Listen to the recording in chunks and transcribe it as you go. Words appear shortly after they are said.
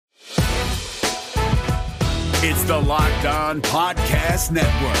It's the Locked On Podcast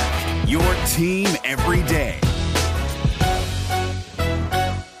Network, your team every day.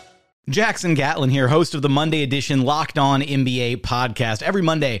 Jackson Gatlin here, host of the Monday edition Locked On NBA podcast. Every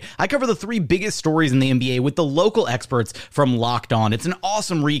Monday, I cover the three biggest stories in the NBA with the local experts from Locked On. It's an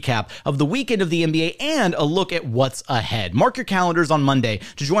awesome recap of the weekend of the NBA and a look at what's ahead. Mark your calendars on Monday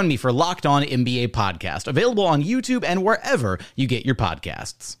to join me for Locked On NBA podcast, available on YouTube and wherever you get your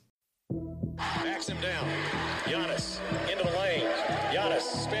podcasts. Backs him down. Giannis into the lane. Giannis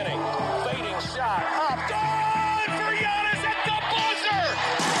spinning. Fading shot. Up. Good for Giannis at the buzzer.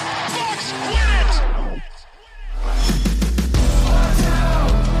 Bucks win it. Our town,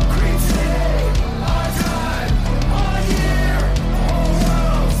 Green City, our time, our year, whole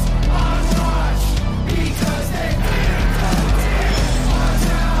world's on watch because they beat the Our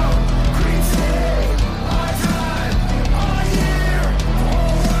town, Green City, our time, our year,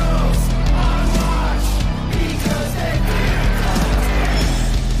 whole world's on watch because they beat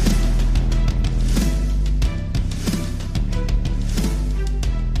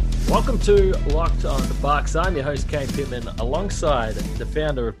Welcome to Locked on the Bucks. I'm your host, Kane Pittman, alongside the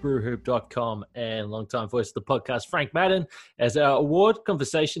founder of BrewHoop.com and longtime voice of the podcast, Frank Madden, as our award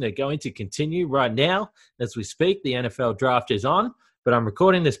conversation are going to continue right now as we speak. The NFL draft is on, but I'm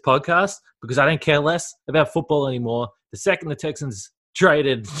recording this podcast because I don't care less about football anymore. The second the Texans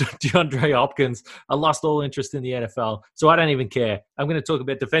traded DeAndre Hopkins, I lost all interest in the NFL, so I don't even care. I'm going to talk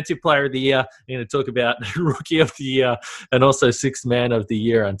about Defensive Player of the Year. I'm going to talk about Rookie of the Year and also Sixth Man of the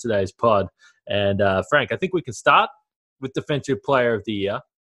Year on today's pod. And Frank, I think we can start with Defensive Player of the Year.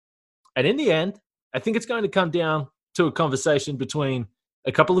 And in the end, I think it's going to come down to a conversation between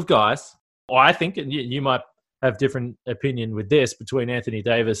a couple of guys, or I think, and you might have different opinion with this, between Anthony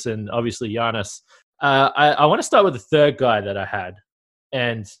Davis and obviously Giannis. I want to start with the third guy that I had.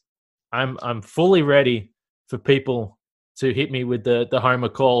 And I'm fully ready for people to hit me with the homer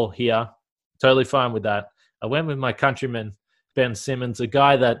call here. Totally fine with that. I went with my countryman, Ben Simmons, a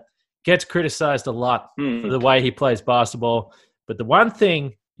guy that gets criticized a lot for the way he plays basketball. But the one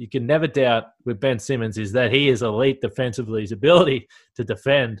thing you can never doubt with Ben Simmons is that he is elite defensively. His ability to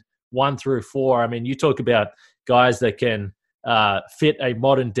defend 1 through 4. I mean, you talk about guys that can fit a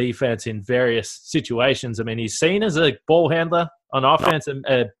modern defense in various situations. I mean, he's seen as a ball handler on offense and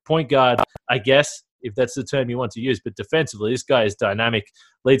a point guard, I guess, if that's the term you want to use. But defensively, this guy is dynamic,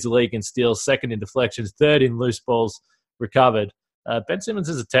 leads the league in steals, second in deflections, third in loose balls recovered. Ben Simmons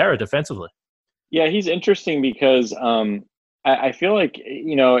is a terror defensively. Yeah, he's interesting because I feel like,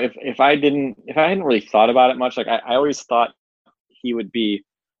 you know, if I hadn't really thought about it much, like I always thought he would be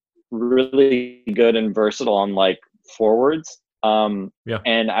really good and versatile on like forwards. And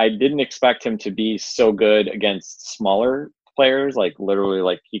I didn't expect him to be so good against smaller players, like literally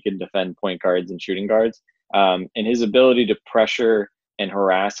like he could defend point guards and shooting guards. And his ability to pressure and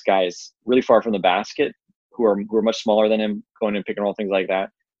harass guys really far from the basket who are much smaller than him, going and pick and roll, things like that.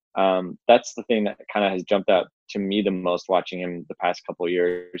 That's the thing that kind of has jumped out to me the most watching him the past couple of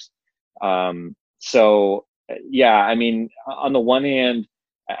years. So yeah, I mean, on the one hand,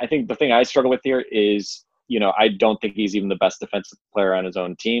 I think the thing I struggle with here is, you know, I don't think he's even the best defensive player on his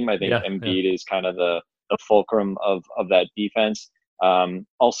own team. I think Embiid is kind of the fulcrum of that defense.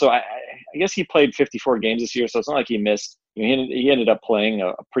 Also, I guess he played 54 games this year, so it's not like he missed. You know, he ended up playing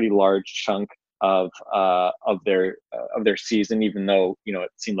a pretty large chunk of their season, even though, you know,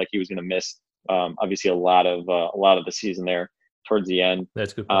 it seemed like he was going to miss obviously a lot of the season there towards the end.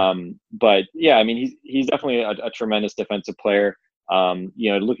 That's good. But yeah, I mean, he's definitely a tremendous defensive player.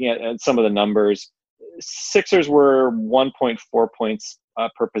 You know, looking at some of the numbers, Sixers were 1.4 points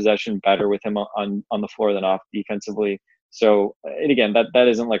per possession better with him on the floor than off defensively. So, and again, that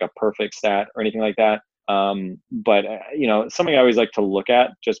isn't like a perfect stat or anything like that. But you know, something I always like to look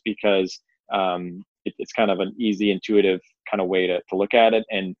at just because it's kind of an easy, intuitive kind of way to look at it.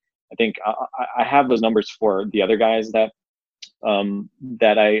 And I think I have those numbers for the other guys that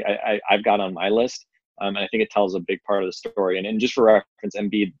I've got on my list. And I think it tells a big part of the story. And just for reference,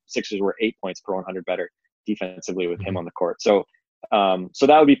 Embiid, Sixers were 8 points per 100 better defensively with him on the court. So that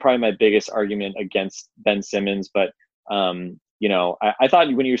would be probably my biggest argument against Ben Simmons. But you know, I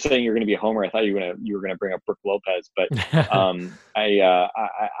thought when you were saying you're going to be a homer, I thought you were going to bring up Brook Lopez. But I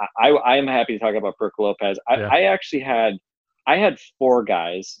am happy to talk about Brook Lopez. I actually had 4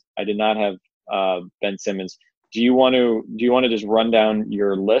 guys. I did not have Ben Simmons. Do you want to just run down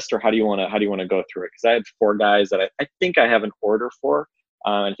your list, or how do you want to go through it? Because I have 4 guys that I think I have an order for.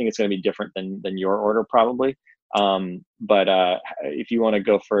 I think it's going to be different than your order probably. But if you want to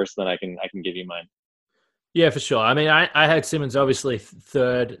go first, then I can give you mine. Yeah, for sure. I mean, I had Simmons obviously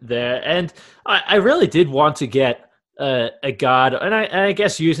third there, and I really did want to get a guard, and I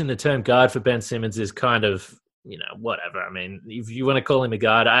guess using the term guard for Ben Simmons is kind of, whatever. I mean, if you want to call him a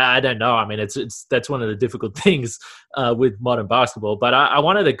guard, I don't know. I mean, it's that's one of the difficult things with modern basketball. But I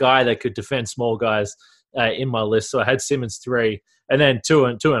wanted a guy that could defend small guys in my list, so I had Simmons 3, and then 2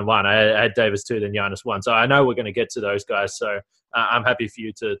 and 1. I had Davis 2, then Giannis 1. So I know we're going to get to those guys. So I'm happy for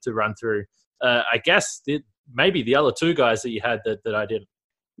you to run through. I guess maybe the other 2 guys that you had that I didn't.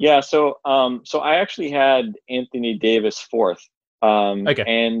 Yeah, so I actually had Anthony Davis 4th. Okay.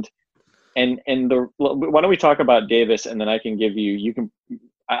 And why don't we talk about Davis, and then I can give you can.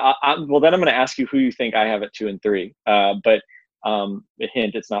 Well, then I'm going to ask you who you think I have at 2 and 3. But a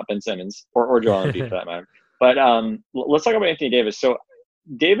hint, it's not Ben Simmons or Joel Embiid for that matter. But let's talk about Anthony Davis. So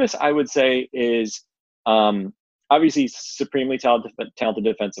Davis, I would say, is obviously supremely talented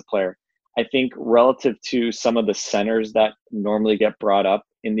defensive player. I think relative to some of the centers that normally get brought up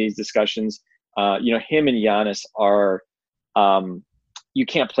in these discussions, him and Giannis are, you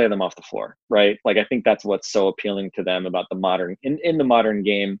can't play them off the floor, right? Like, I think that's what's so appealing to them about the modern, in the modern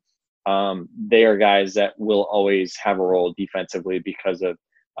game. They are guys that will always have a role defensively because of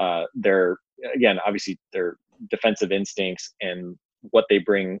their defensive instincts and what they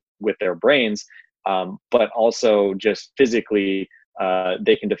bring with their brains, but also just physically,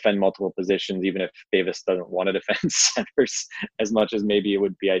 they can defend multiple positions, even if Davis doesn't want to defend centers as much as maybe it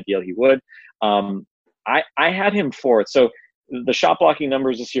would be ideal he would. I had him 4th. So the shot blocking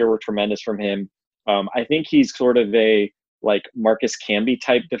numbers this year were tremendous from him. I think he's sort of a like Marcus Camby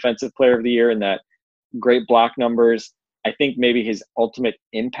type defensive player of the year in that great block numbers. I think maybe his ultimate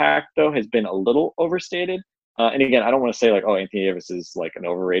impact, though, has been a little overstated. And again, I don't want to say like, oh, Anthony Davis is like an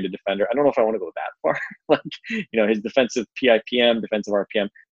overrated defender. I don't know if I want to go that far. Like, his defensive PIPM, defensive RPM,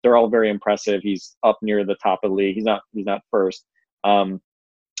 they're all very impressive. He's up near the top of the league. He's not first.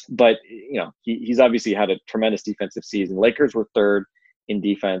 But he's obviously had a tremendous defensive season. Lakers were 3rd in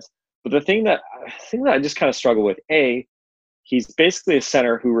defense. But the thing that I just kind of struggle with, he's basically a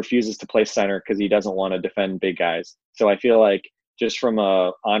center who refuses to play center because he doesn't want to defend big guys. So I feel like just from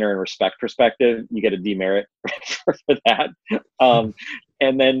a honor and respect perspective, you get a demerit for that.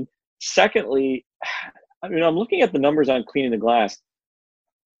 And then secondly, I'm looking at the numbers on cleaning the glass.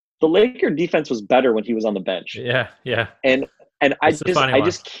 The Laker defense was better when he was on the bench. Yeah. And I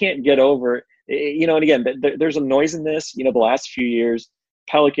just can't get over, and again, there's a noise in this. The last few years,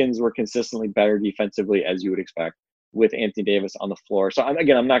 Pelicans were consistently better defensively, as you would expect, with Anthony Davis on the floor. So I'm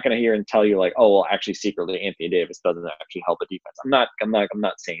not going to hear and tell you like, oh, well, actually secretly Anthony Davis doesn't actually help a defense. I'm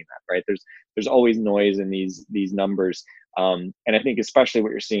not saying that, right? There's always noise in these numbers. And I think especially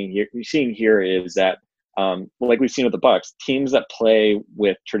what you're seeing here is that, like we've seen with the Bucks, teams that play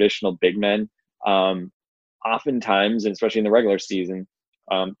with traditional big men, oftentimes, and especially in the regular season,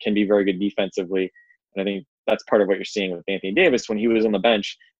 can be very good defensively. And I think that's part of what you're seeing with Anthony Davis. When he was on the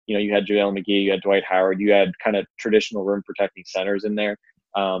bench, you had JaVale McGee, you had Dwight Howard, you had kind of traditional rim protecting centers in there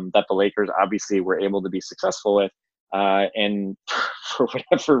that the Lakers obviously were able to be successful with. And for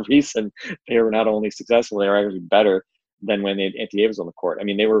whatever reason, they were not only successful, they were actually better than when they had Anthony Davis on the court. I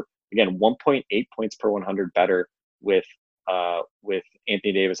mean, they were, again, 1.8 points per 100 better with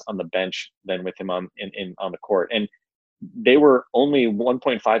Anthony Davis on the bench than with him on the court. And they were only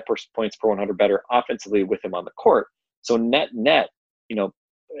 1.5 points per 100 better offensively with him on the court. So net,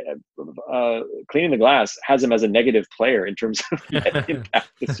 cleaning the glass has him as a negative player in terms of net impact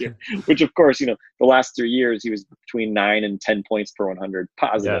this year, which of course, the last 3 years he was between 9 and 10 points per 100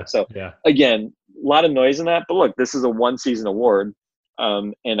 positive. Again, a lot of noise in that, but look, this is a 1-season award.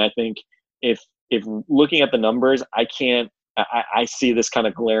 And I think if looking at the numbers, I see this kind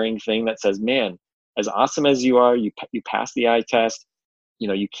of glaring thing that says, man, as awesome as you are, you pass the eye test,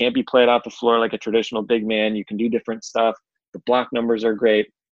 you can't be played off the floor like a traditional big man. You can do different stuff. The block numbers are great.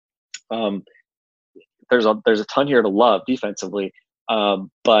 There's a ton here to love defensively.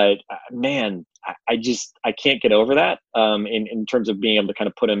 But man, I can't get over that in terms of being able to kind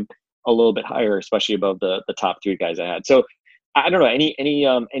of put him a little bit higher, especially above the top 3 guys I had. So I don't know,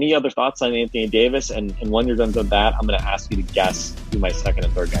 any other thoughts on Anthony Davis? And when you're done with that, I'm going to ask you to guess who my second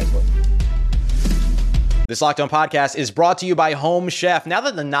and third guys were. This Locked On podcast is brought to you by Home Chef. Now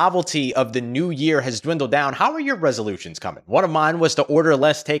that the novelty of the new year has dwindled down, how are your resolutions coming? One of mine was to order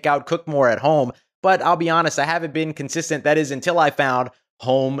less takeout, cook more at home, but I'll be honest, I haven't been consistent. That is until I found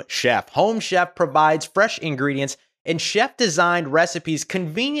Home Chef. Home Chef provides fresh ingredients and chef-designed recipes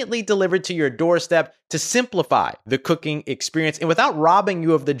conveniently delivered to your doorstep to simplify the cooking experience and without robbing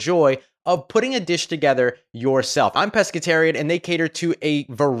you of the joy of putting a dish together yourself. I'm pescatarian, and they cater to a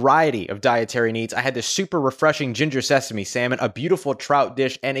variety of dietary needs. I had this super refreshing ginger sesame salmon, a beautiful trout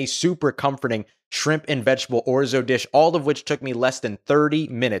dish, and a super comforting shrimp and vegetable orzo dish, all of which took me less than 30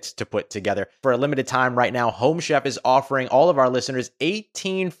 minutes to put together. For a limited time right now, Home Chef is offering all of our listeners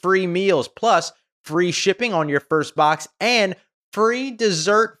 18 free meals, plus free shipping on your first box and free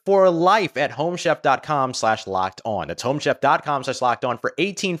dessert for life at homechef.com/locked-on. That's homechef.com/locked-on for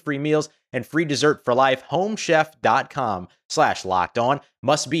 18 free meals and free dessert for life. Homechef.com/locked-on.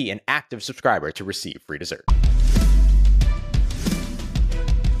 Must be an active subscriber to receive free dessert.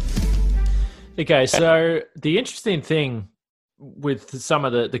 Okay, so the interesting thing with some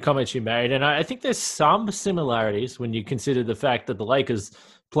of the comments you made, and I think there's some similarities when you consider the fact that the Lakers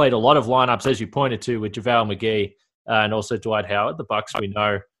played a lot of lineups, as you pointed to, with JaVale McGee and also Dwight Howard. The Bucks, we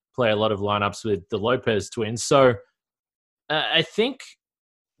know, play a lot of lineups with the Lopez twins. So I think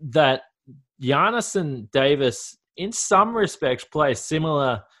that Giannis and Davis, in some respects, play a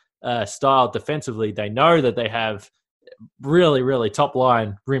similar style defensively. They know that they have really, really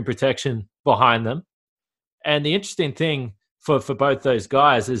top-line rim protection behind them. And the interesting thing for both those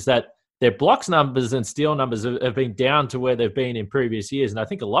guys is that their blocks numbers and steal numbers have been down to where they've been in previous years. And I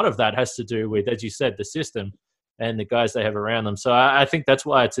think a lot of that has to do with, as you said, the system and the guys they have around them. So I think that's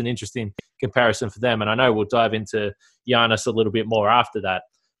why it's an interesting comparison for them. And I know we'll dive into Giannis a little bit more after that.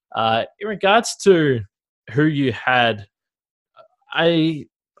 In regards to who you had, I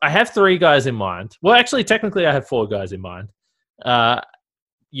have 3 guys in mind. Well, actually, technically, I have 4 guys in mind.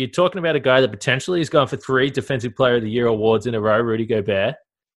 You're talking about a guy that potentially is going for 3 Defensive Player of the Year awards in a row, Rudy Gobert.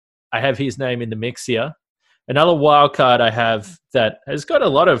 I have his name in the mix here. Another wild card I have that has got a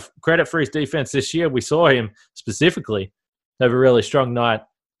lot of credit for his defense this year. We saw him specifically have a really strong night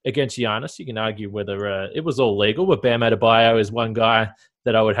against Giannis. You can argue whether it was all legal, but Bam Adebayo is one guy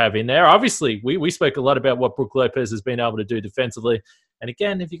that I would have in there. Obviously, we spoke a lot about what Brook Lopez has been able to do defensively. And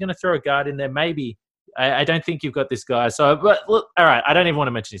again, if you're going to throw a guard in there, maybe I don't think you've got this guy. So, but look, all right, I don't even want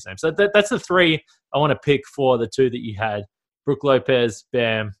to mention his name. So that's the 3 I want to pick for the 2 that you had: Brook Lopez,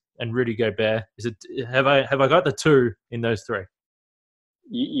 Bam, and Rudy Gobert. Have I got the 2 in those 3?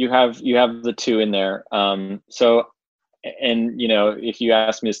 You have the 2 in there. So, and if you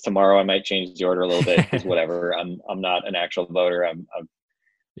ask me this tomorrow, I might change the order a little bit because whatever. I'm not an actual voter. I've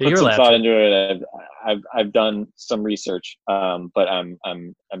put some thought into it. I've done some research, but I'm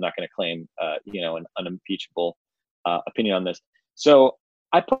not going to claim an unimpeachable opinion on this. So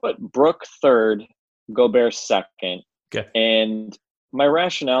I put Brook 3rd, Gobert 2nd, okay. And my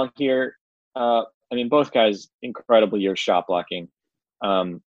rationale here, both guys, incredible year shot blocking.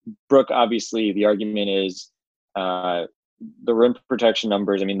 Brook, obviously, the argument is the rim protection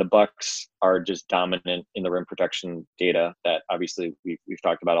numbers. The Bucks are just dominant in the rim protection data that obviously we've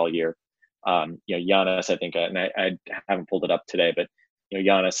talked about all year. Giannis, I think, and I haven't pulled it up today, but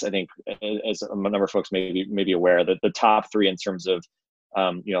Giannis, I think, as a number of folks may be aware, that the top 3 in terms of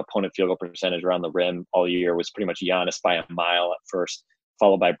opponent field goal percentage around the rim all year was pretty much Giannis by a mile at first,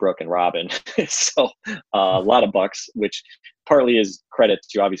 followed by Brook and Robin. So a lot of Bucks, which partly is credit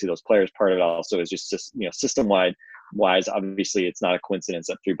to obviously those players. Part of it also is just system wise. Obviously, it's not a coincidence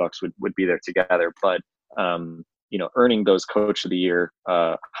that 3 Bucks would be there together. But earning those Coach of the Year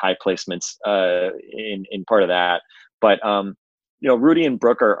high placements in part of that. But Rudy and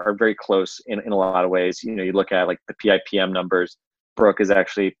Brook are very close in a lot of ways. You look at like the PIPM numbers. Brook is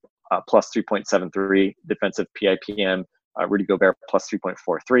actually plus 3.73 defensive PIPM. Rudy Gobert plus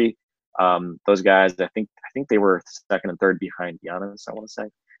 3.43. Those guys, I think they were 2nd and 3rd behind Giannis, I want to say.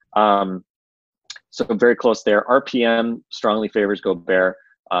 So very close there. RPM strongly favors Gobert.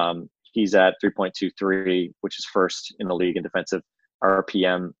 He's at 3.23, which is 1st in the league in defensive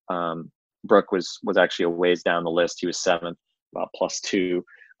RPM. Brook was actually a ways down the list. He was 7th, about plus 2.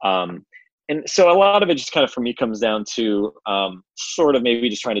 And so a lot of it just kind of for me comes down to sort of maybe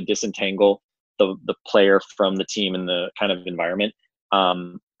just trying to disentangle the player from the team and the kind of environment.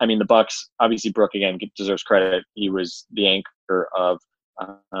 The Bucks, obviously Brook again deserves credit. He was the anchor of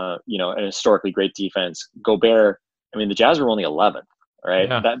an historically great defense. Gobert, the Jazz were only 11th, right?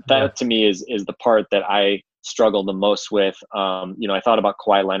 Yeah, that to me is the part that I struggled the most with. I thought about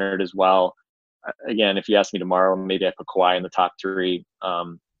Kawhi Leonard as well. Again, if you ask me tomorrow, maybe I put Kawhi in the top 3.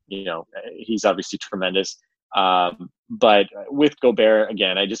 He's obviously tremendous. But with Gobert,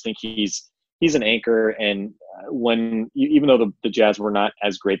 again, I just think he's an anchor. And even though the Jazz were not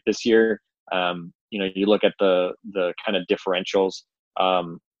as great this year, you look at the kind of differentials,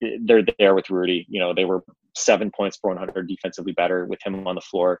 they're there with Rudy. They were 7 points per 100 defensively better with him on the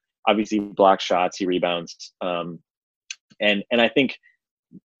floor. Obviously, block shots, he rebounds. And I think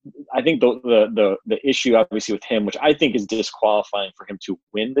I think the issue obviously with him, which I think is disqualifying for him to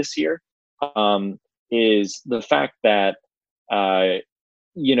win this year, is the fact that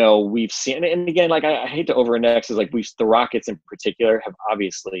we've seen, and again, like I hate to over-index, is like the Rockets in particular have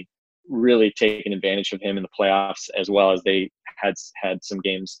obviously really taken advantage of him in the playoffs, as well as they had some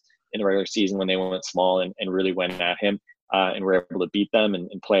games in the regular season when they went small and really went at him and were able to beat them and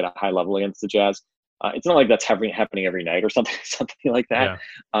play at a high level against the Jazz. It's not like that's happening every night or something like that.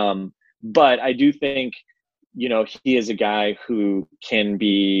 Yeah. But I do think, he is a guy who can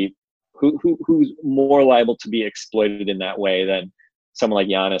be, who's more liable to be exploited in that way than someone like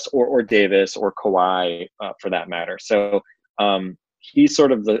Giannis or Davis or Kawhi for that matter. So he's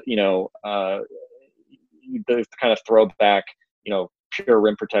sort of the kind of throwback, pure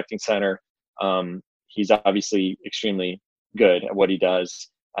rim protecting center. He's obviously extremely good at what he does.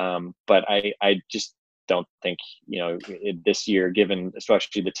 But I just don't think, this year, given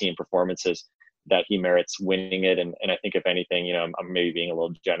especially the team performances, that he merits winning it. And I think if anything, I'm maybe being a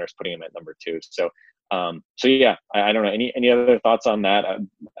little generous putting him at number 2. So yeah, I don't know. Any other thoughts on that?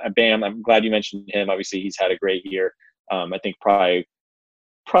 Bam, I'm glad you mentioned him. Obviously he's had a great year. I think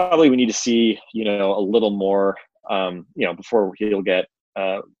probably we need to see, a little more, before he'll get,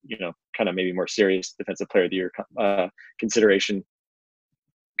 kind of maybe more serious defensive player of the year consideration,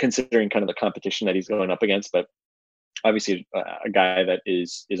 considering kind of the competition that he's going up against. But obviously a guy that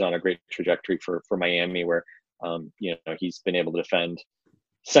is on a great trajectory for Miami, where, he's been able to defend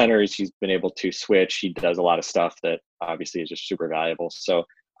centers. He's been able to switch. He does a lot of stuff that obviously is just super valuable. So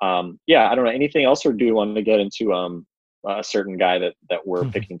yeah, I don't know. Anything else, or do you want to get into a certain guy that we're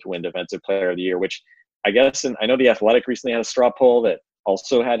picking to win defensive player of the year, which I guess, and I know The Athletic recently had a straw poll that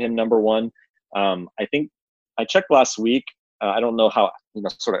also had him number 1. I think I checked last week. I don't know how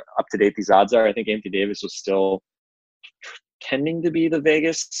sort of up to date these odds are. I think Anthony Davis was still tending to be the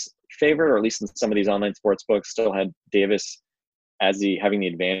Vegas favorite, or at least in some of these online sports books still had Davis as having the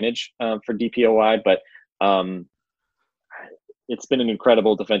advantage for DPOY. But it's been an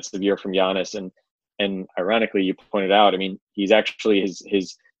incredible defensive year from Giannis, and ironically, you pointed out, I mean, he's actually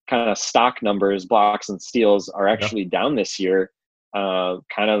his kind of stock numbers, blocks and steals are actually down this year.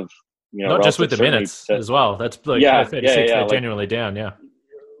 Kind of, not just with the minutes as well. That's like 36. They're genuinely down. Yeah,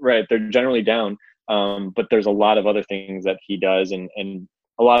 right. They're generally down. But there's a lot of other things that he does, and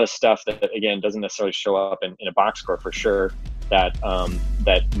a lot of stuff that again doesn't necessarily show up in a box score for sure.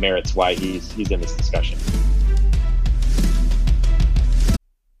 That merits why he's in this discussion.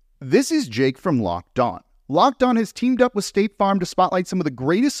 This is Jake from Locked On. Locked On has teamed up with State Farm to spotlight some of the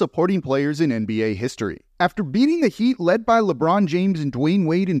greatest supporting players in NBA history. After beating the Heat led by LeBron James and Dwayne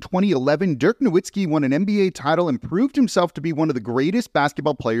Wade in 2011, Dirk Nowitzki won an NBA title and proved himself to be one of the greatest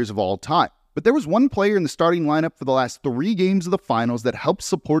basketball players of all time. But there was one player in the starting lineup for the last 3 games of the finals that helped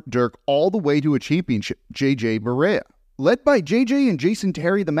support Dirk all the way to a championship, JJ Barea. Led by JJ and Jason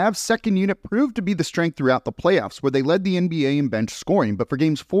Terry, the Mavs' second unit proved to be the strength throughout the playoffs, where they led the NBA in bench scoring. But for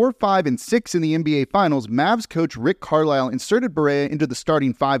games 4, 5, and 6 in the NBA Finals, Mavs coach Rick Carlisle inserted Barea into the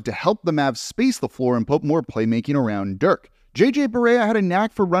starting 5 to help the Mavs space the floor and put more playmaking around Dirk. JJ Barea had a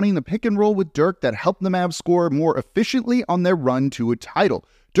knack for running the pick and roll with Dirk that helped the Mavs score more efficiently on their run to a title.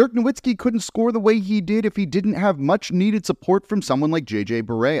 Dirk Nowitzki couldn't score the way he did if he didn't have much needed support from someone like JJ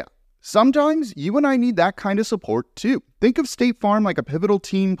Barea. Sometimes you and I need that kind of support too. Think of State Farm like a pivotal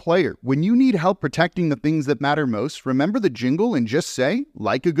team player. When you need help protecting the things that matter most, remember the jingle and just say,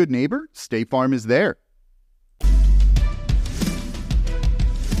 like a good neighbor, State Farm is there.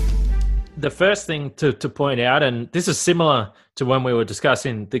 The first thing to point out, and this is similar to when we were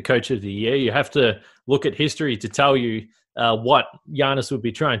discussing the coach of the year, you have to look at history to tell you what Giannis would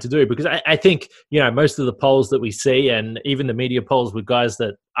be trying to do. Because I think, most of the polls that we see, and even the media polls with guys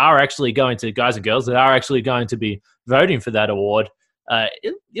that are actually going to, guys and girls that are actually going to be voting for that award,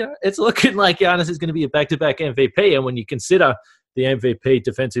 it's looking like Giannis is going to be a back-to-back MVP. And when you consider the MVP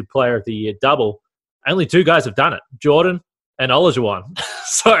Defensive Player of the Year double, only 2 guys have done it, Jordan and Olajuwon.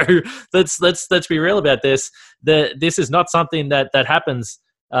 So let's be real about this. This is not something that happens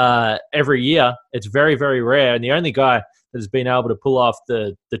every year. It's very, very rare. And the only guy that has been able to pull off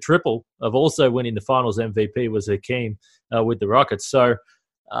the triple of also winning the Finals MVP was Hakeem with the Rockets. So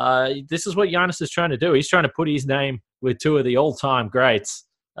this is what Giannis is trying to do. He's trying to put his name with 2 of the all-time greats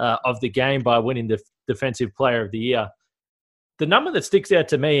of the game by winning the Defensive Player of the Year. The number that sticks out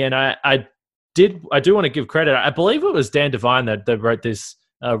to me, and I do want to give credit. I believe it was Dan Devine that wrote this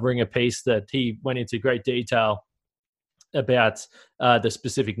Ringer piece that he went into great detail about the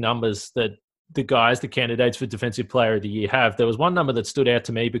specific numbers that the candidates for Defensive Player of the Year have. There was one number that stood out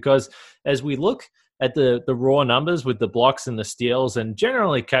to me because as we look at the raw numbers with the blocks and the steals and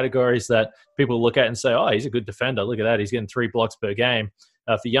generally categories that people look at and say, oh, he's a good defender. Look at that. He's getting 3 blocks per game.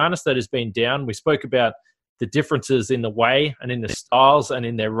 For Giannis, that has been down. We spoke about the differences in the way and in the styles and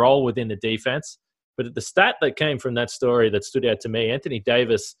in their role within the defense. But the stat that came from that story that stood out to me, Anthony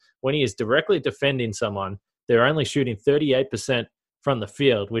Davis, when he is directly defending someone, they're only shooting 38% from the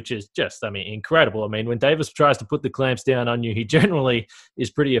field, which is just, incredible. When Davis tries to put the clamps down on you, he generally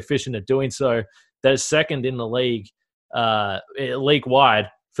is pretty efficient at doing so. That is second in the league, league-wide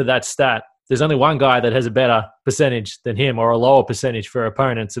for that stat. There's only one guy that has a better percentage than him or a lower percentage for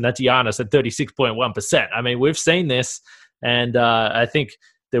opponents, and that's Giannis at 36.1%. We've seen this, and I think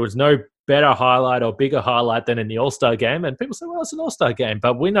there was no better highlight or bigger highlight than in the All-Star game. And people say, well, it's an All-Star game.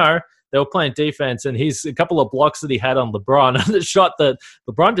 But we know they were playing defense, and he's a couple of blocks that he had on LeBron, the shot that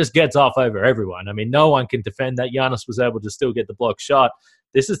LeBron just gets off over everyone. No one can defend that. Giannis was able to still get the block shot.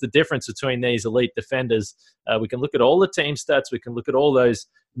 This is the difference between these elite defenders. We can look at all the team stats. We can look at all those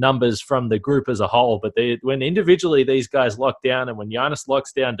numbers from the group as a whole. But when individually these guys lock down, and when Giannis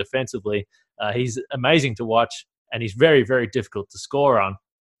locks down defensively, he's amazing to watch, and he's very, very difficult to score on.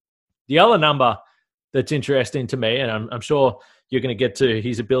 The other number that's interesting to me, and I'm sure you're going to get to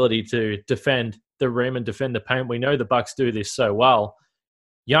his ability to defend the rim and defend the paint. We know the Bucks do this so well.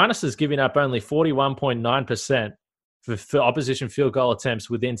 Giannis is giving up only 41.9% for opposition field goal attempts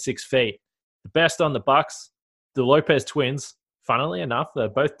within 6 feet. The best on the Bucks, the Lopez twins, funnily enough, they're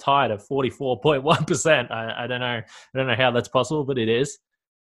both tied at 44.1%. I don't know how that's possible, but it is.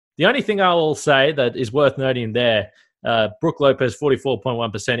 The only thing I will say that is worth noting there, Brook Lopez,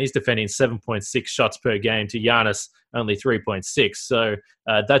 44.1%. He's defending 7.6 shots per game to Giannis, only 3.6. So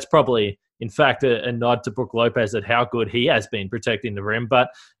that's probably, in fact, a nod to Brook Lopez at how good he has been protecting the rim. But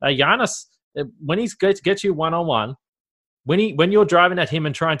Giannis, when he gets you one-on-one, when you're driving at him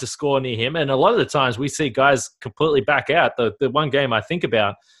and trying to score near him, and a lot of the times we see guys completely back out. The one game I think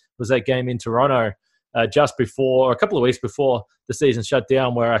about was that game in Toronto just before, a couple of weeks before the season shut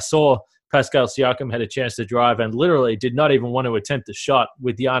down, where I saw Pascal Siakam had a chance to drive and literally did not even want to attempt a shot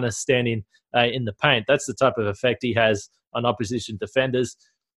with Giannis standing in the paint. That's the type of effect he has on opposition defenders.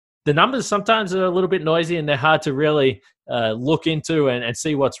 The numbers sometimes are a little bit noisy, and they're hard to really look into and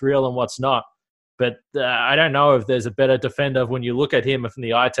see what's real and what's not. But I don't know if there's a better defender when you look at him from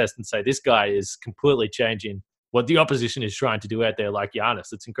the eye test and say, this guy is completely changing what the opposition is trying to do out there like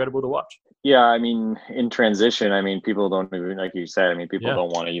Giannis. It's incredible to watch. Yeah, in transition, people don't even, like you said, people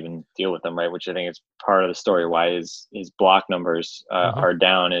don't want to even deal with them, right? Which I think is part of the story why his block numbers are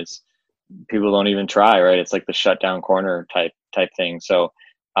down, is people don't even try, right? It's like the shutdown corner type thing. So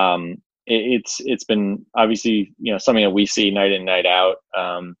it's been obviously, something that we see night in, night out.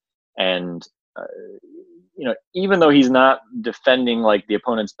 Even though he's not defending like the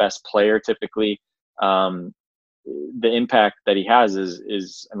opponent's best player typically, the impact that he has is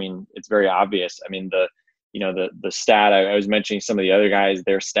it's very obvious. The stat I was mentioning, some of the other guys,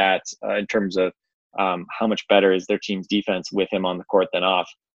 their stats in terms of how much better is their team's defense with him on the court than off.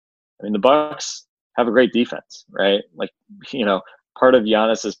 The Bucks have a great defense, right? Part of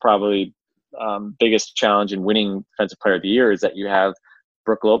Giannis's probably biggest challenge in winning Defensive Player of the Year is that you have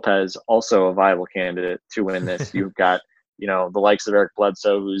Brook Lopez, also a viable candidate to win this. You've got, the likes of Eric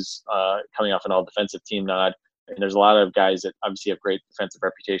Bledsoe, who's coming off an all-defensive team nod. And there's a lot of guys that obviously have great defensive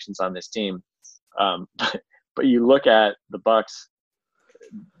reputations on this team. But you look at the Bucks,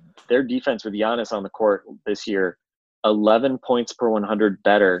 their defense with Giannis on the court this year, 11 points per 100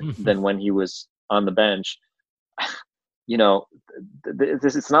 better than when he was on the bench.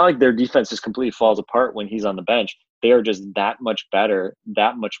 It's not like their defense just completely falls apart when he's on the bench. They are just that much better,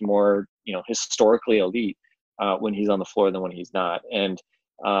 that much more, historically elite when he's on the floor than when he's not. And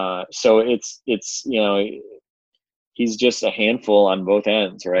so it's he's just a handful on both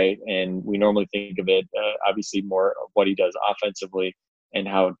ends, right? And we normally think of it, obviously, more of what he does offensively and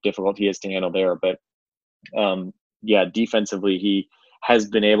how difficult he is to handle there. But defensively, he has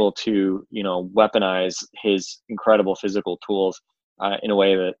been able to, weaponize his incredible physical tools in a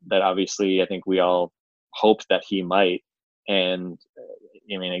way that obviously I think we all hoped that he might. And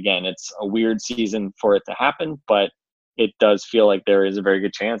again, it's a weird season for it to happen, but it does feel like there is a very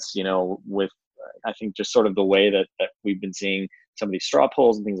good chance, with I think just sort of the way that we've been seeing some of these straw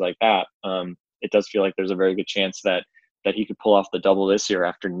polls and things like that. It does feel like there's a very good chance that he could pull off the double this year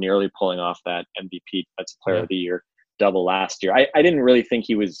after nearly pulling off that MVP Defensive Player of the Year double last year. I didn't really think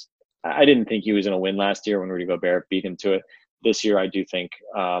he was. I didn't think he was going to win last year when Rudy Gobert beat him to it. This year, I do think,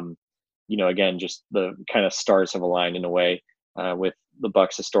 again, just the kind of stars have aligned in a way with the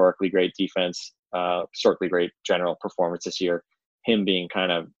Bucks' historically great defense, historically great general performance this year. him being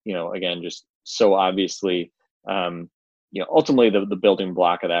kind of, again, just so obviously, ultimately the building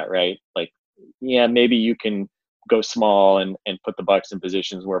block of that, right? Like, yeah, maybe you can go small and put the Bucks in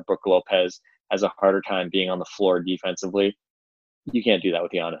positions where Brook Lopez has a harder time being on the floor defensively. You can't do that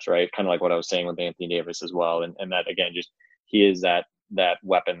with Giannis, right? Kind of like what I was saying with Anthony Davis as well. And that, again, just he is that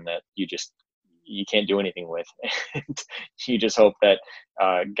weapon that you can't do anything with. You just hope that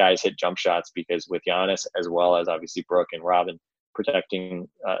guys hit jump shots, because with Giannis, as well as obviously Brook and Robin protecting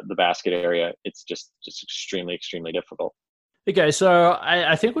the basket area, it's just extremely, extremely difficult. Okay, so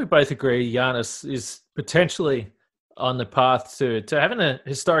I think we both agree Giannis is potentially on the path to having a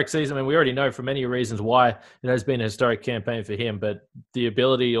historic season. I mean, we already know for many reasons why it has been a historic campaign for him, but the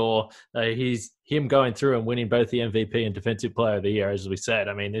ability he's him going through and winning both the MVP and Defensive Player of the Year, as we said.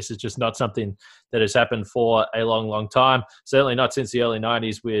 I mean, this is just not something that has happened for a long, long time. Certainly not since the early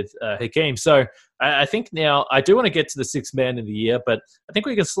 90s with Hakeem. So I think now I do want to get to the sixth man of the year, but I think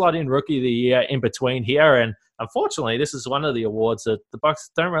we can slot in Rookie of the Year in between here. And unfortunately, this is one of the awards that the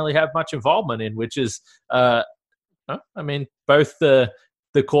Bucks don't really have much involvement in, which is both the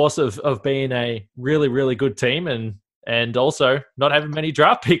course of being a really, really good team and also not having many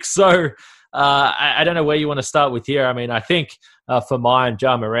draft picks. So I don't know where you want to start with here. I mean, I think for mine,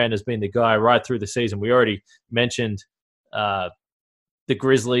 Ja Morant has been the guy right through the season. We already mentioned the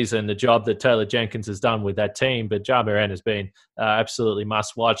Grizzlies and the job that Taylor Jenkins has done with that team, but Ja Morant has been absolutely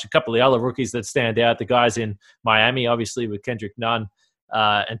must watch. A couple of the other rookies that stand out, the guys in Miami, obviously with Kendrick Nunn,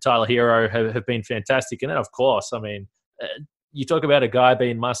 and Tyler Hero have been fantastic. And then, of course, I mean, you talk about a guy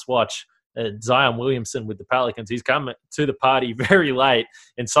being must-watch, Zion Williamson with the Pelicans. He's come to the party very late.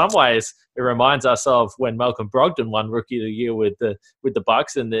 In some ways, it reminds us of when Malcolm Brogdon won Rookie of the Year with the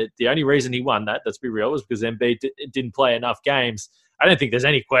Bucks, and the only reason he won that, let's be real, was because Embiid didn't play enough games. I don't think there's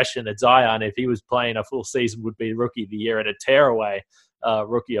any question that Zion, if he was playing a full season, would be Rookie of the Year and a tear-away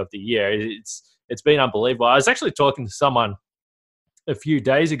Rookie of the Year. It's been unbelievable. I was actually talking to someone a few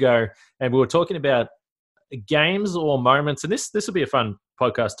days ago, and we were talking about games or moments, and this will be a fun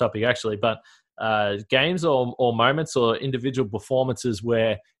podcast topic actually, but games or moments or individual performances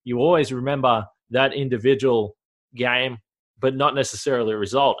where you always remember that individual game, but not necessarily a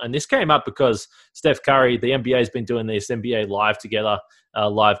result. And this came up because Steph Curry, the NBA has been doing this NBA Live together,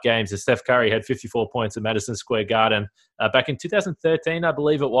 live games, and Steph Curry had 54 points at Madison Square Garden back in 2013, I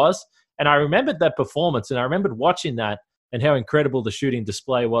believe it was. And I remembered that performance, and I remembered watching that and how incredible the shooting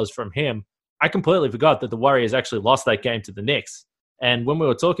display was from him. I completely forgot that the Warriors actually lost that game to the Knicks. And when we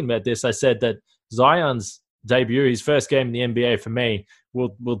were talking about this, I said that Zion's debut, his first game in the NBA for me,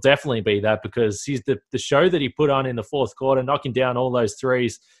 will definitely be that, because he's the show that he put on in the fourth quarter, knocking down all those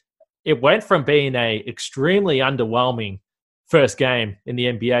threes. It went from being a extremely underwhelming first game in the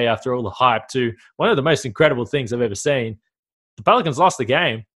NBA after all the hype to one of the most incredible things I've ever seen. The Pelicans lost the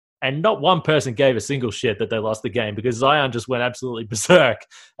game, and not one person gave a single shit that they lost the game, because Zion just went absolutely berserk,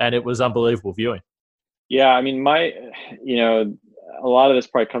 and it was unbelievable viewing. Yeah, I mean, a lot of this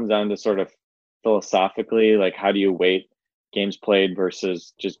probably comes down to sort of philosophically, like, how do you weight games played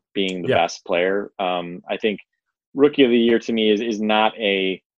versus just being the best player? I think Rookie of the Year to me is not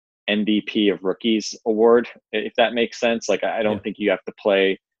a MVP of rookies award, if that makes sense. Like, I don't think you have to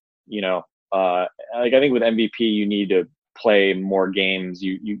play, I think with MVP, you need to play more games.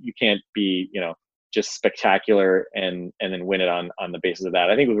 You can't be, just spectacular and then win it on the basis of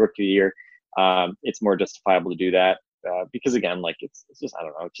that. I think with Rookie of the Year, it's more justifiable to do that. Because again, like it's just, I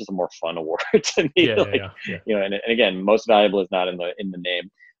don't know, it's just a more fun award to me. And again, most valuable is not in the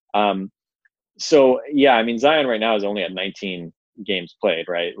name. So yeah, I mean, Zion right now is only at 19 games played,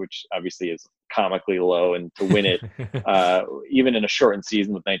 right? Which obviously is comically low, and to win it, even in a shortened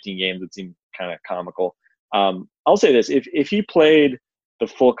season with 19 games, would seem kind of comical. I'll say this: if he played the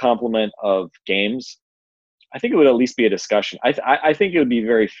full complement of games, I think it would at least be a discussion. I think it would be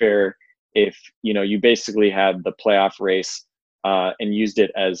very fair if you basically had the playoff race and used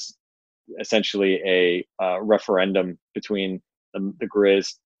it as essentially a referendum between the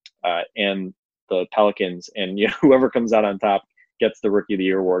Grizz and the Pelicans, and whoever comes out on top gets the Rookie of the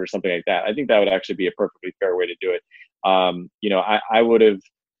Year award or something like that. I think that would actually be a perfectly fair way to do it. I would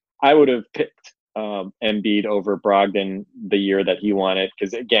have picked Embiid over Brogdon the year that he won it,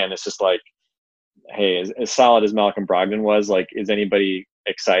 because again, it's just like, hey, as solid as Malcolm Brogdon was, like, is anybody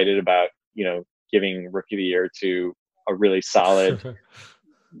excited about giving Rookie of the Year to a really solid,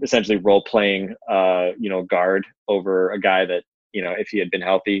 essentially role-playing, guard over a guy that, if he had been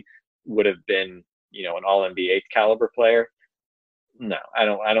healthy, would have been, an all-NBA caliber player? No, I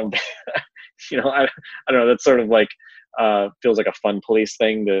don't, I don't know. That's sort of like, feels like a fun police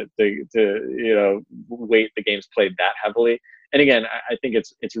thing to weight the games played that heavily. And again, I think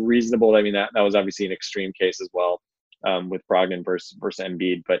it's reasonable. I mean, that was obviously an extreme case as well, with Brogdon versus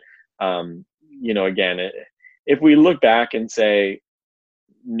Embiid. But again, if we look back and say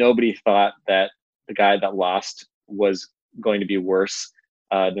nobody thought that the guy that lost was going to be worse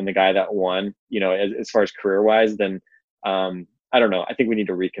than the guy that won, as far as career wise, then I don't know. I think we need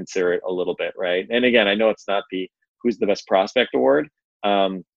to reconsider it a little bit, right? And again, I know it's not the who's the best prospect award,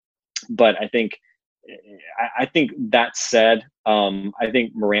 but I think that said, I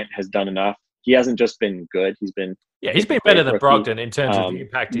think Morant has done enough. He hasn't just been good; he's been better than Brogdon in terms of the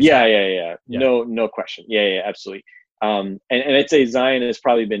impact. Yeah. No question. Yeah, absolutely. And I'd say Zion has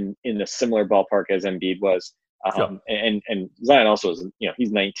probably been in a similar ballpark as Embiid was. Sure. And Zion also is,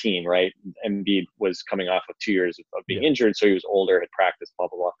 he's 19, right? Embiid was coming off of 2 years of being injured, so he was older, had practiced, blah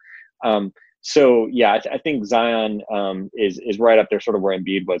blah blah. So yeah, I think Zion is right up there, sort of where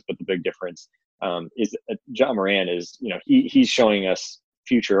Embiid was, but the big difference is John Morant is, he's showing us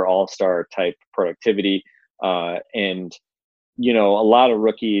future all-star type productivity, and a lot of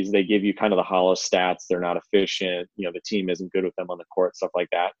rookies, they give you kind of the hollow stats. They're not efficient. The team isn't good with them on the court, stuff like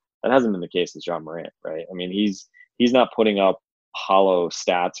that. That hasn't been the case with John Morant, right? I mean, he's not putting up hollow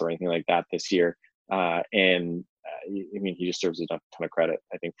stats or anything like that this year. I mean, he just deserves a ton of credit,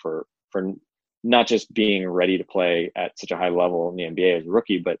 I think, for not just being ready to play at such a high level in the NBA as a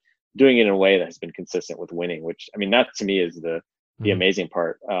rookie, but doing it in a way that has been consistent with winning, which, I mean, that to me is the amazing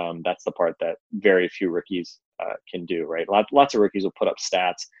part. That's the part that very few rookies can do, right? Lots of rookies will put up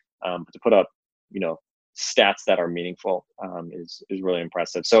stats, but to put up, stats that are meaningful is really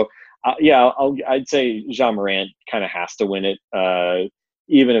impressive. So I'd say Jean Morant kind of has to win it,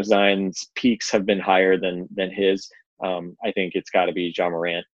 even if Zion's peaks have been higher than his. I think it's got to be Jean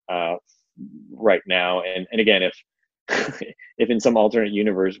Morant right now. And again, if if in some alternate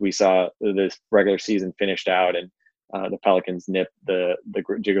universe we saw this regular season finished out and the Pelicans nip the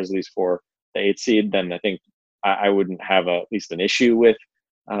Grizzlies for the 8th seed, then I think I wouldn't have at least an issue with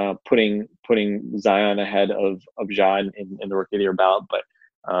putting Zion ahead of Ja in the Rookie of the Year ballot.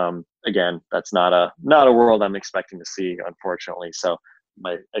 But again, that's not a world I'm expecting to see, unfortunately. So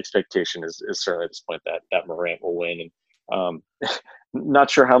my expectation is certainly at this point that Morant will win. And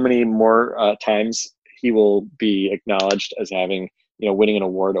not sure how many more times he will be acknowledged as having, winning an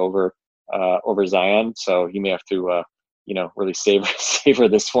award over Zion. So he may have to, really savor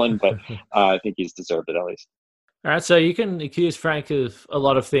this one, but I think he's deserved it at least. All right, so you can accuse Frank of a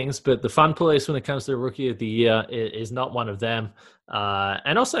lot of things, but the fun police when it comes to the Rookie of the Year is not one of them.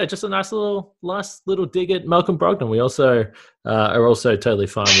 And also, just a nice little dig at Malcolm Brogdon. We also are also totally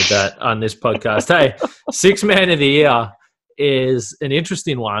fine with that on this podcast. Hey, Sixth Man of the Year is an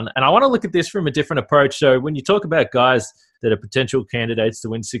interesting one, and I want to look at this from a different approach. So when you talk about guys that are potential candidates to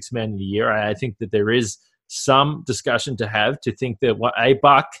win Sixth Man of the Year, I think that there is some discussion to have to think that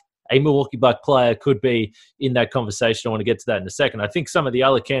a Milwaukee Buck player could be in that conversation. I want to get to that in a second. I think some of the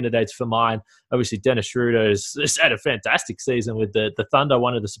other candidates for mine, obviously Dennis Schroeder has had a fantastic season with the Thunder,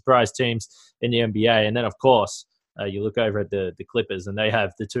 one of the surprise teams in the NBA. And then, of course, you look over at the Clippers and they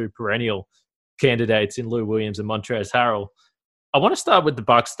have the two perennial candidates in Lou Williams and Montrezl Harrell. I want to start with the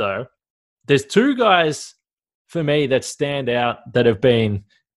Bucks, though. There's two guys for me that stand out that have been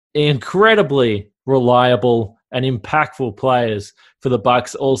incredibly reliable and impactful players for the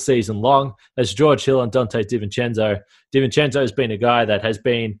Bucks all season long. That's George Hill and Donte DiVincenzo. DiVincenzo has been a guy that has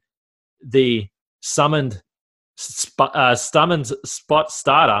been the summoned spot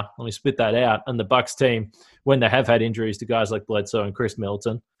starter. Let me spit that out on the Bucks team when they have had injuries to guys like Bledsoe and Chris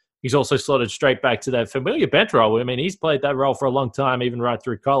Middleton. He's also slotted straight back to that familiar bench role. I mean, he's played that role for a long time, even right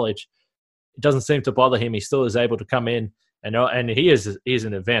through college. It doesn't seem to bother him. He still is able to come in, and he is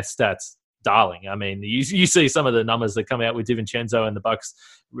an advanced stats darling. I mean, you see some of the numbers that come out with DiVincenzo and the Bucks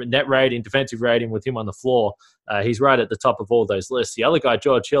net rating, defensive rating with him on the floor. He's right at the top of all those lists. The other guy,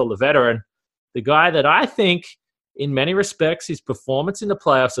 George Hill, the veteran, the guy that I think in many respects, his performance in the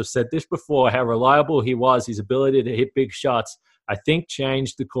playoffs, I've said this before, how reliable he was, his ability to hit big shots, I think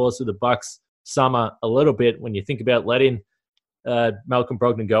changed the course of the Bucks summer a little bit when you think about letting Malcolm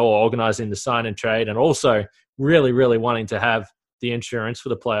Brogdon go or organizing the sign and trade, and also really, really wanting to have the insurance for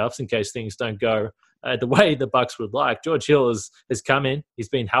the playoffs in case things don't go the way the Bucks would like. George Hill has come in. He's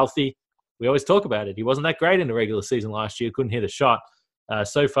been healthy. We always talk about it. He wasn't that great in the regular season last year. Couldn't hit a shot.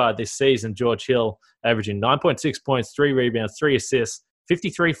 So far this season, George Hill averaging 9.6 points, 3 rebounds, 3 assists,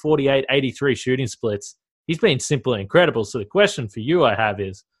 53, 48, 83 shooting splits. He's been simply incredible. So the question for you I have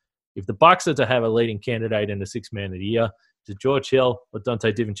is, if the Bucks are to have a leading candidate in the Sixth Man of the Year, is it George Hill or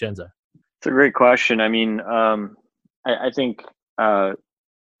Donte DiVincenzo? It's a great question. I mean, I think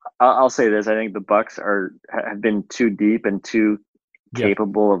I'll say this: I think the Bucks have been too deep and too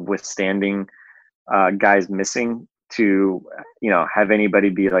capable of withstanding guys missing to have anybody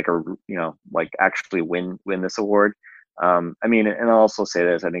be like like actually win this award. I mean, and I'll also say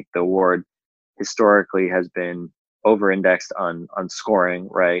this: I think the award historically has been over-indexed on scoring,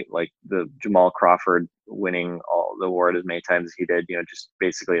 right? Like the Jamal Crawford winning all the award as many times as he did. Just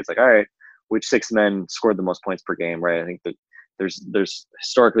basically it's like, all right, which 6 men scored the most points per game, right? I think that there's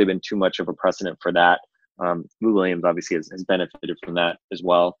historically been too much of a precedent for that. Lou Williams obviously has benefited from that as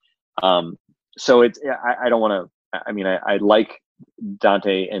well. So I don't want to. I mean, I like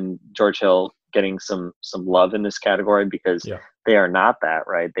Donte and George Hill getting some love in this category because they are not that,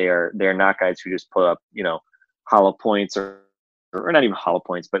 right? They are not guys who just put up hollow points or not even hollow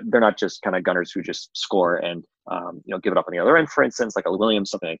points, but they're not just kind of gunners who just score and give it up on the other end, for instance, like a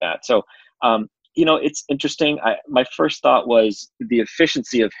Williams, something like that. So it's interesting. My first thought was the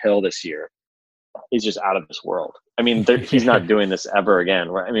efficiency of Hill this year is just out of this world. I mean, he's not doing this ever again,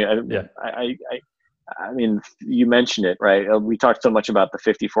 right? I mean, I mean, you mentioned it, right? We talked so much about the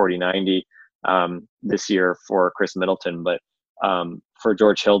 50, 40, 90 this year for Chris Middleton, but for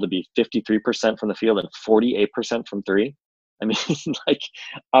George Hill to be 53% from the field and 48% from three. I mean, like,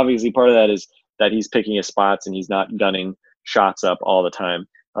 obviously part of that is that he's picking his spots and he's not gunning shots up all the time.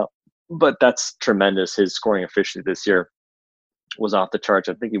 But that's tremendous. His scoring efficiency this year was off the charts.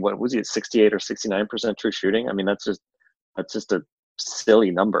 I think was he at 68 or 69% true shooting? I mean, that's just a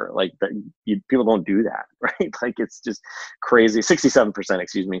silly number. Like that, people don't do that, right? Like it's just crazy. 67%,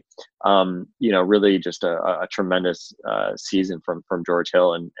 excuse me. Really just a tremendous season from George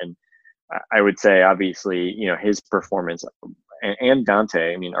Hill, and I would say obviously his performance and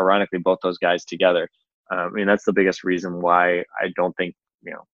Donte. I mean, ironically, both those guys together. I mean, that's the biggest reason why I don't think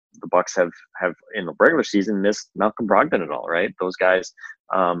the Bucks have in the regular season missed Malcolm Brogdon at all, right? Those guys,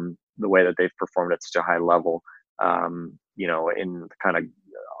 the way that they've performed at such a high level, in kind of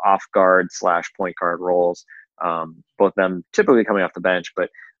off guard / point guard roles, both them typically coming off the bench, but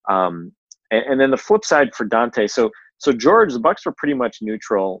and then the flip side for Donte. So George, the Bucks were pretty much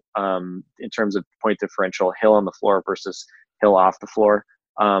neutral in terms of point differential, Hill on the floor versus Hill off the floor.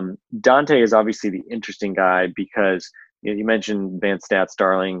 Donte is obviously the interesting guy because you mentioned advanced stats,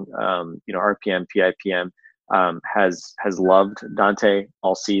 darling. RPM, PIPM has loved Donte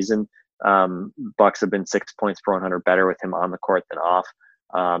all season. Bucks have been 6 points per 100 better with him on the court than off.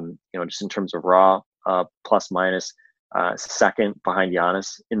 Just in terms of raw plus minus, second behind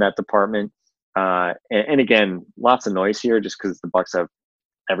Giannis in that department. And again, lots of noise here just because the Bucks have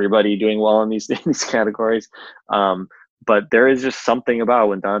everybody doing well in these categories. But there is just something about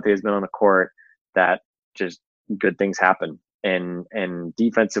when Donte has been on the court that just good things happen. And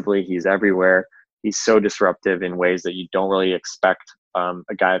defensively, he's everywhere. He's so disruptive in ways that you don't really expect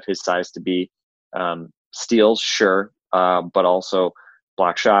a guy of his size to be. Steals, sure, but also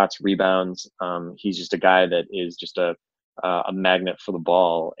block shots, rebounds. He's just a guy that is just a magnet for the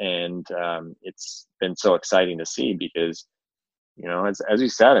ball, and it's been so exciting to see because, as you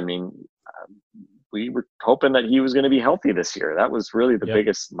said, I mean, we were hoping that he was going to be healthy this year. That was really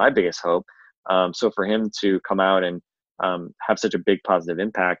my biggest hope. So for him to come out and have such a big positive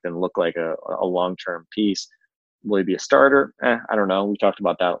impact and look like a long-term piece, will he be a starter? I don't know. We talked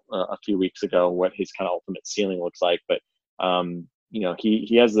about that a few weeks ago, what his kind of ultimate ceiling looks like. But,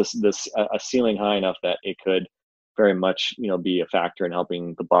 he has this a ceiling high enough that it could very much, be a factor in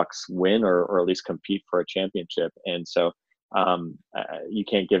helping the Bucks win or at least compete for a championship. And so you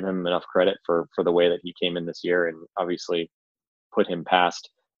can't give him enough credit for the way that he came in this year and obviously put him past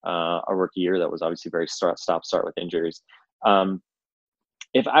a rookie year that was obviously very stop-start with injuries.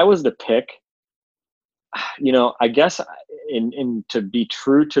 If I was to pick, I guess in to be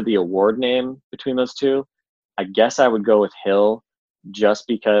true to the award name between those two, I guess I would go with Hill just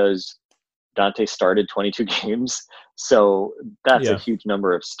because Donte started 22 games. So that's a huge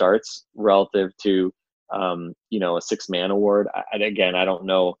number of starts relative to, a 6-man award. Again, I don't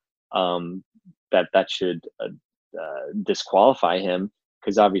know that should disqualify him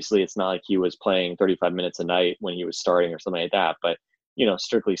because obviously it's not like he was playing 35 minutes a night when he was starting or something like that. But,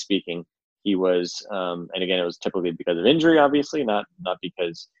 strictly speaking, he was, and again, it was typically because of injury, obviously, not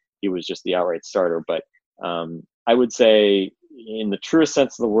because he was just the outright starter. But I would say in the truest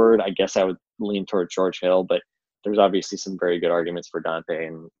sense of the word, I guess I would lean toward George Hill, but there's obviously some very good arguments for Donte,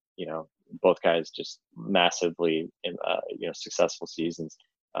 and, both guys just massively, successful seasons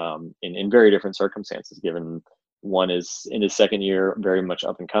in very different circumstances, given one is in his second year, very much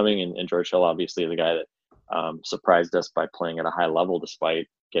up and coming. And George Hill, obviously, is a guy that surprised us by playing at a high level, despite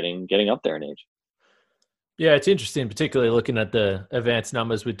getting up there in age. Yeah, it's interesting, particularly looking at the advanced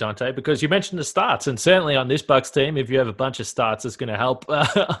numbers with Donte, because you mentioned the starts, and certainly on this Bucks team, if you have a bunch of starts, it's going to help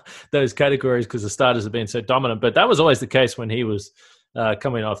those categories because the starters have been so dominant. But that was always the case when he was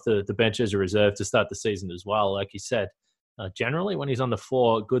coming off the bench as a reserve to start the season as well. Like you said, generally when he's on the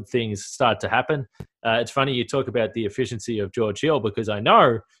floor, good things start to happen. It's funny you talk about the efficiency of George Hill, because I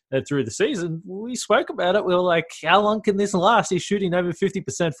know that through the season, we spoke about it. We were like, how long can this last? He's shooting over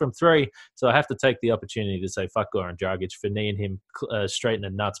 50% from three. So I have to take the opportunity to say fuck Goran Dragic for kneeing him straight in the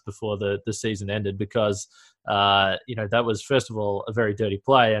nuts before the season ended, because, that was, first of all, a very dirty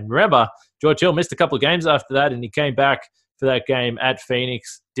play. And remember, George Hill missed a couple of games after that, and he came back for that game at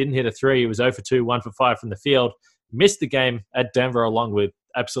Phoenix, didn't hit a three. He was 0 for 2, 1 for 5 from the field, missed the game at Denver along with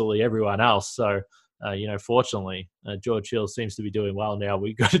absolutely everyone else. So, fortunately, George Hill seems to be doing well now.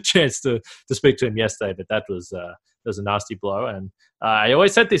 We got a chance to speak to him yesterday, but that was a nasty blow. And I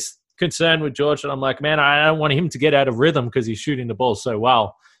always had this concern with George, and I'm like, man, I don't want him to get out of rhythm because he's shooting the ball so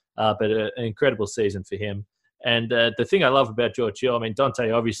well. But an incredible season for him. And the thing I love about George Hill, I mean,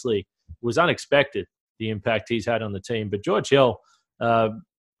 Donte obviously was unexpected, the impact he's had on the team. But George Hill,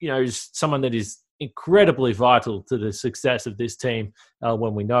 is someone that is incredibly vital to the success of this team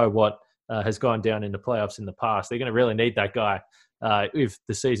when we know what has gone down in the playoffs in the past. They're going to really need that guy if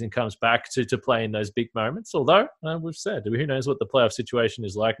the season comes back to play in those big moments. Although, we've said, who knows what the playoff situation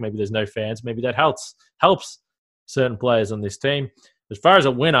is like. Maybe there's no fans. Maybe that helps certain players on this team. As far as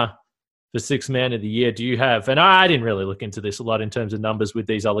a winner for Sixth Man of the Year, do you have, and I didn't really look into this a lot in terms of numbers with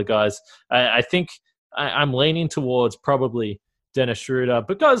these other guys. I think I'm leaning towards probably Dennis Schroeder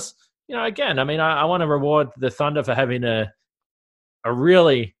because, again, I mean, I want to reward the Thunder for having a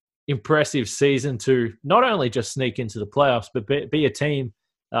really impressive season to not only just sneak into the playoffs, but be a team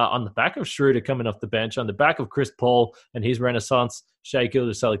on the back of Schroeder coming off the bench, on the back of Chris Paul and his renaissance, Shai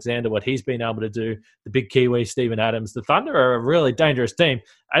Gilgeous-Alexander, what he's been able to do, the big Kiwi, Steven Adams. The Thunder are a really dangerous team.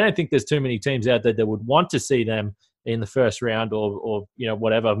 I don't think there's too many teams out there that would want to see them in the first round or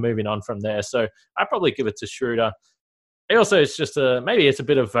whatever, moving on from there. So I'd probably give it to Schroeder. Also, it's just maybe it's a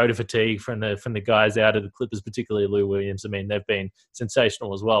bit of voter fatigue from the guys out of the Clippers, particularly Lou Williams. I mean, they've been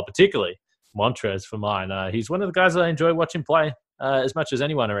sensational as well, particularly Montrez for mine. He's one of the guys that I enjoy watching play as much as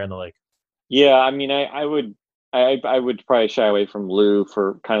anyone around the league. Yeah, I mean, I would probably shy away from Lou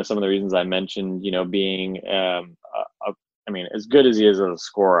for kind of some of the reasons I mentioned. Being as good as he is as a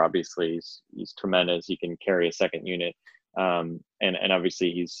scorer, obviously he's tremendous. He can carry a second unit, and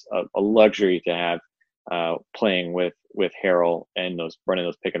obviously he's a luxury to have. Playing with Harrell and running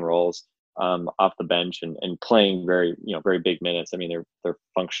those pick and rolls off the bench and playing very big minutes. I mean, they're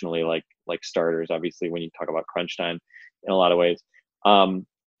functionally like starters. Obviously, when you talk about crunch time, in a lot of ways.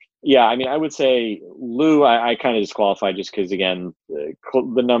 Yeah, I mean, I would say Lou. I kind of disqualified just because, again,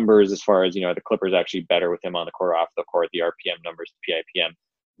 the numbers as far as the Clippers actually better with him on the court, off the court. The RPM numbers, the PIPM,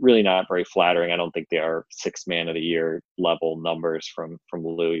 really not very flattering. I don't think they are Sixth Man of the Year level numbers from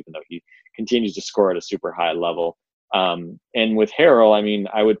Lou, even though he continues to score at a super high level. And with Harrell, I mean,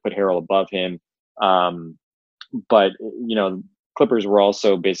 I would put Harrell above him. But Clippers were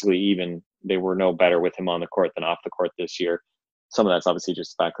also basically even. They were no better with him on the court than off the court this year. Some of that's obviously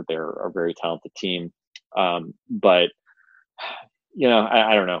just the fact that they're a very talented team. But I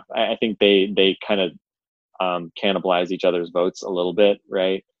don't know. I think they kind of cannibalize each other's votes a little bit,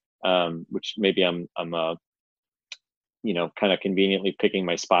 right? Which maybe I'm kind of conveniently picking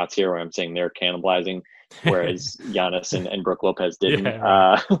my spots here where I'm saying they're cannibalizing, whereas Giannis and Brook Lopez didn't.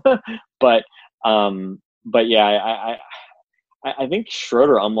 Yeah, right. But yeah, I think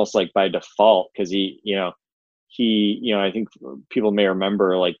Schroeder almost like by default, because he I think people may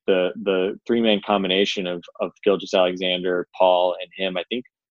remember like the three-man combination of Gilgeous-Alexander, Paul, and him. I think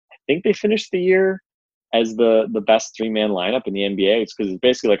they finished the year as the best three-man lineup in the NBA. It's because it's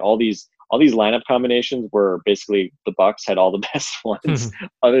basically like all these lineup combinations were basically the Bucks had all the best ones,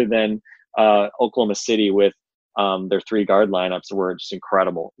 other than Oklahoma City with their three guard lineups were just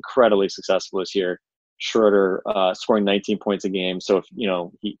incredibly successful this year. Schroeder scoring 19 points a game. So if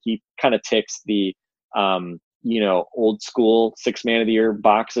he kind of ticks the old school Sixth Man of the Year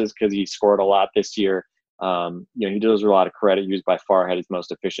boxes because he scored a lot this year. He deserves a lot of credit. He was by far had his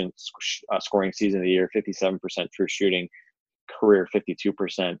most efficient scoring season of the year, 57% true shooting, career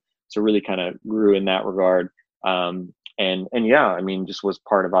 52%. So really kind of grew in that regard. And yeah, I mean, just was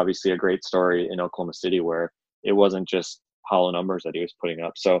part of obviously a great story in Oklahoma City where it wasn't just hollow numbers that he was putting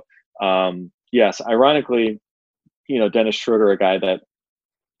up. So yes, ironically, Dennis Schroeder, a guy that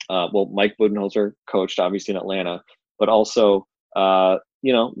Mike Budenholzer coached obviously in Atlanta, but also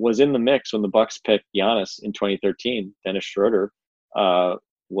was in the mix when the Bucks picked Giannis in 2013. Dennis Schroeder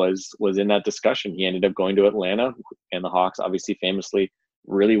was in that discussion. He ended up going to Atlanta, and the Hawks obviously famously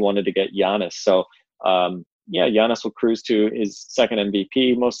really wanted to get Giannis. So Giannis will cruise to his second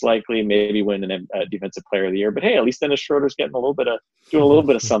MVP, most likely, maybe win a Defensive Player of the Year. But hey, at least Dennis Schroeder's getting doing a little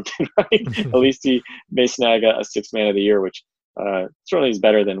bit of something, right? At least he may snag a Sixth Man of the Year, which certainly is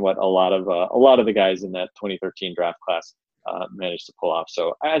better than what a lot of the guys in that 2013 draft class managed to pull off.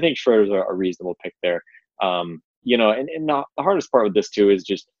 So I think Schroeder's a reasonable pick there. And the hardest part with this too is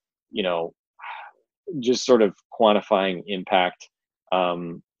just sort of quantifying impact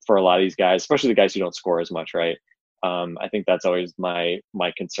for a lot of these guys, especially the guys who don't score as much, right? I think that's always my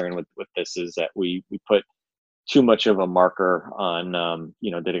concern with this, is that we put too much of a marker on,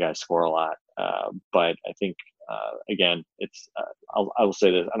 did a guy score a lot? But I think, again, it's, I will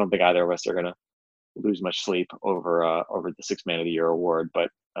say this, I don't think either of us are going to lose much sleep over the Sixth Man of the Year award, but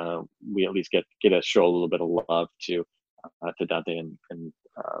we at least get to show a little bit of love to Donte and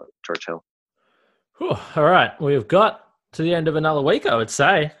George Hill. Whew. All right, we've got to the end of another week, I would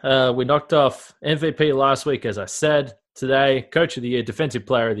say. We knocked off MVP last week, as I said. Today, Coach of the Year, Defensive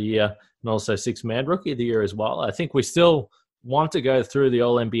Player of the Year, and also Sixth Man Rookie of the Year as well. I think we still want to go through the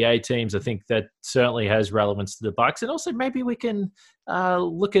All-NBA teams. I think that certainly has relevance to the Bucks. And also maybe we can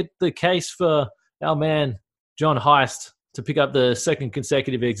look at the case for our man, John Heist, to pick up the second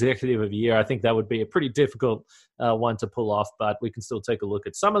consecutive Executive of the Year. I think that would be a pretty difficult one to pull off, but we can still take a look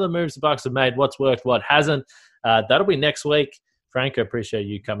at some of the moves the Bucks have made, what's worked, what hasn't. That'll be next week. Frank, I appreciate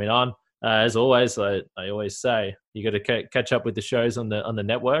you coming on. As always, I always say, you got to catch up with the shows on the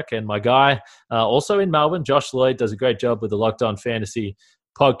network. And my guy, also in Melbourne, Josh Lloyd, does a great job with the Locked On Fantasy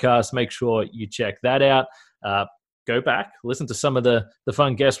podcast. Make sure you check that out. Go back, listen to some of the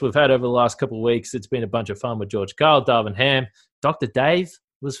fun guests we've had over the last couple of weeks. It's been a bunch of fun with George Karl, Darvin Ham, Dr. Dave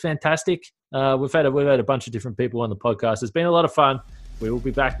was fantastic. We've had a bunch of different people on the podcast. It's been a lot of fun. We will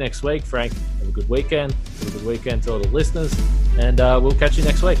be back next week. Frank, have a good weekend. Have a good weekend to all the listeners, and we'll catch you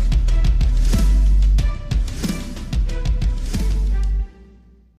next week.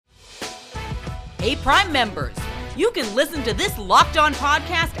 Hey, Prime members, you can listen to this Locked On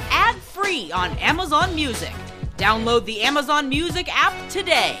podcast ad-free on Amazon Music. Download the Amazon Music app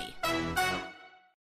today.